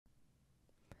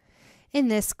In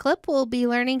this clip, we'll be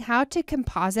learning how to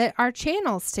composite our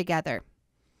channels together.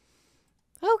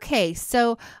 Okay,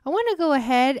 so I want to go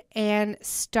ahead and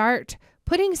start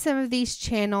putting some of these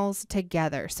channels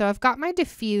together. So I've got my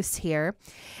diffuse here,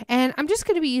 and I'm just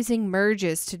going to be using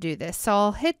merges to do this. So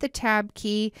I'll hit the tab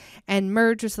key, and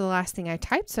merge was the last thing I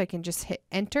typed, so I can just hit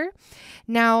enter.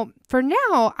 Now, for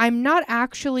now, I'm not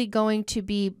actually going to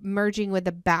be merging with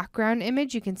the background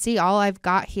image. You can see all I've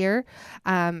got here,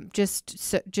 just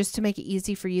to make it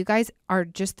easy for you guys, are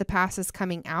just the passes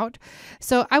coming out.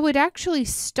 So I would actually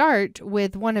start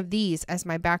with one of these as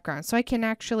my background. So I can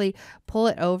actually pull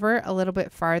it over a little bit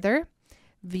farther,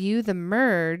 view the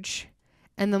merge,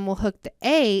 and then we'll hook the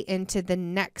A into the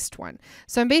next one.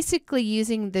 So I'm basically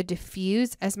using the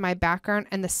diffuse as my background,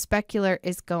 and the specular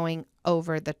is going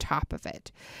over the top of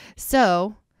it.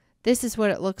 So this is what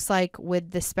it looks like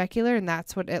with the specular, and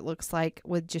that's what it looks like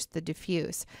with just the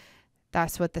diffuse.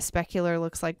 That's what the specular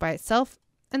looks like by itself,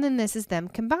 and then this is them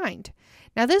combined.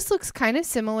 Now this looks kind of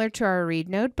similar to our read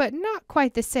node, but not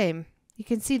quite the same. You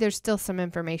can see there's still some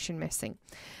information missing.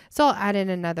 So I'll add in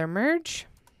another merge,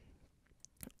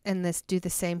 and this do the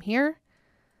same here.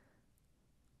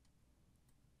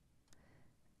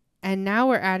 And now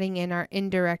we're adding in our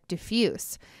indirect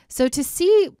diffuse. So to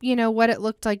see, what it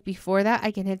looked like before that,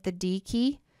 I can hit the D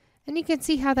key, and you can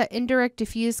see how that indirect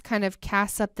diffuse kind of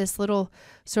casts up this little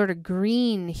sort of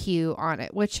green hue on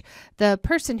it, which the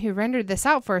person who rendered this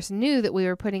out for us knew that we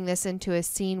were putting this into a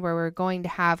scene where we're going to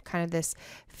have kind of this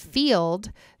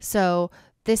field. So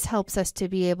this helps us to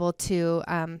be able to,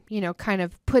 kind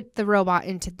of put the robot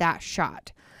into that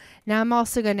shot. Now I'm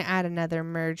also going to add another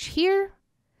merge here.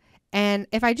 And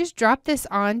if I just drop this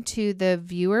onto the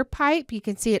viewer pipe, you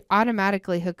can see it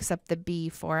automatically hooks up the B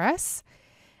for us.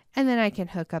 And then I can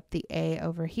hook up the A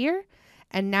over here.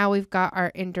 And now we've got our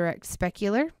indirect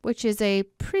specular, which is a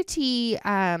pretty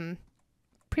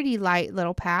light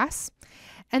little pass.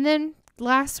 And then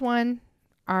last one,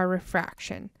 our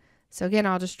refraction. So again,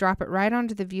 I'll just drop it right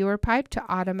onto the viewer pipe to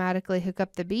automatically hook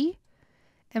up the B.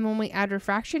 And when we add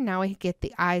refraction, now we get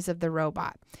the eyes of the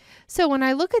robot. So when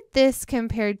I look at this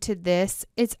compared to this,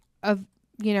 it's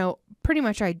pretty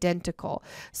much identical.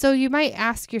 So you might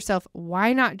ask yourself,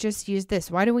 why not just use this?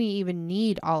 Why do we even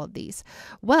need all of these?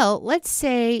 Well, let's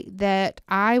say that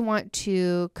I want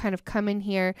to kind of come in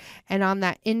here, and on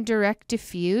that indirect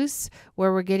diffuse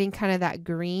where we're getting kind of that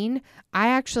green, I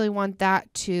actually want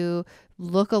that to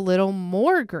look a little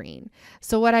more green.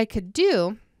 So what I could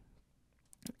do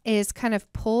is kind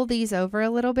of pull these over a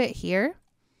little bit here,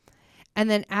 and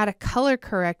then add a color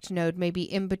correct node maybe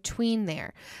in between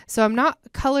there. So I'm not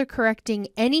color correcting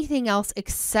anything else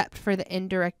except for the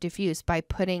indirect diffuse by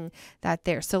putting that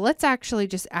there. So let's actually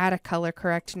just add a color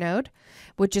correct node,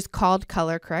 which is called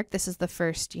color correct. This is the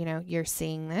first, you're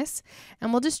seeing this.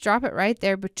 And we'll just drop it right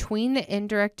there between the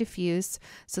indirect diffuse.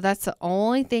 So that's the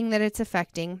only thing that it's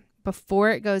affecting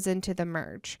before it goes into the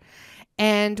merge.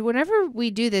 And whenever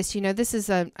we do this, this is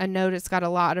a node that's got a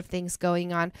lot of things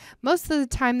going on. Most of the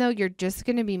time, though, you're just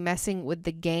going to be messing with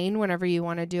the gain whenever you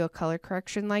want to do a color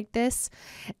correction like this.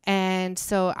 And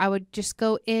so I would just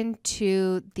go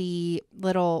into the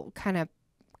little kind of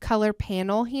color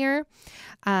panel here.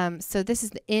 So this is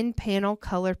the in panel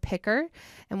color picker.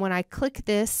 And when I click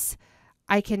this,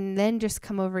 I can then just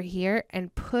come over here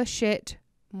and push it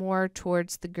more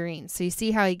towards the green. So you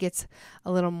see how he gets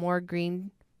a little more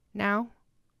green now.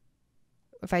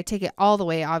 If I take it all the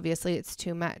way, obviously it's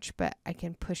too much, but I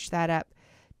can push that up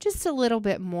just a little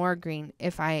bit more green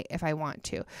if I want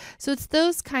to. So it's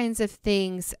those kinds of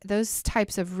things, those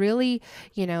types of really,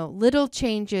 little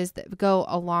changes that go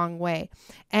a long way.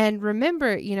 And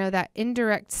remember, that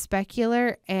indirect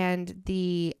specular and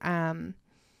the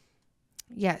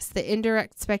the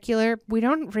indirect specular, we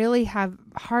don't really have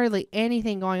hardly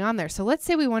anything going on there. So let's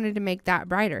say we wanted to make that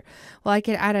brighter. Well, I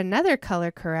could add another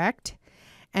color correct,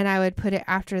 and I would put it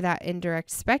after that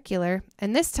indirect specular.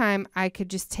 And this time I could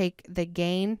just take the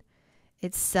gain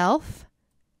itself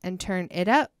and turn it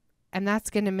up, and that's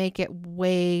going to make it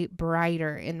way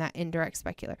brighter in that indirect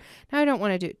specular. Now I don't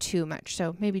want to do it too much,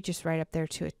 so maybe just right up there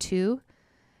to a 2.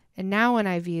 And now when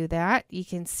I view that, you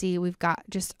can see we've got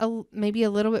just maybe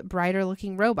a little bit brighter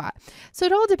looking robot. So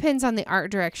it all depends on the art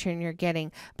direction you're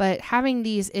getting, but having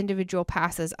these individual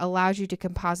passes allows you to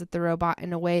composite the robot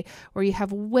in a way where you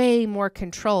have way more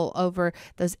control over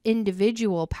those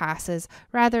individual passes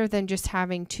rather than just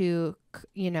having to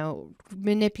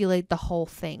manipulate the whole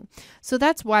thing. So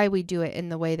that's why we do it in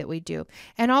the way that we do.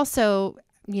 And also,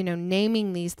 you know,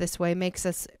 naming these this way makes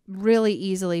us really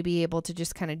easily be able to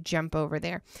just kind of jump over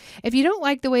there. If you don't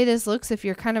like the way this looks, if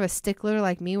you're kind of a stickler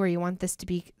like me where you want this to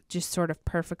be just sort of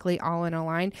perfectly all in a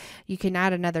line, you can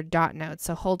add another dot node.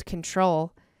 So hold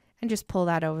Control and just pull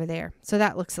that over there. So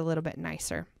that looks a little bit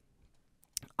nicer.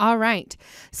 All right,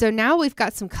 so now we've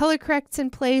got some color corrects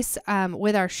in place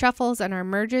with our shuffles and our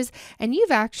merges, and you've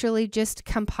actually just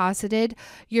composited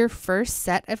your first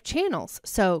set of channels.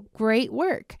 So great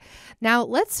work. Now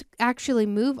let's actually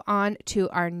move on to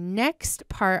our next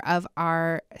part of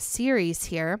our series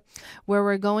here, where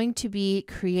we're going to be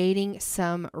creating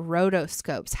some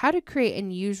rotoscopes, how to create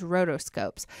and use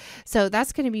rotoscopes. So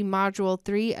that's going to be module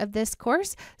 3 of this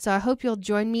course. So I hope you'll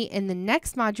join me in the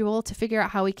next module to figure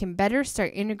out how we can better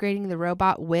start integrating the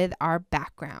robot with our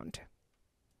background.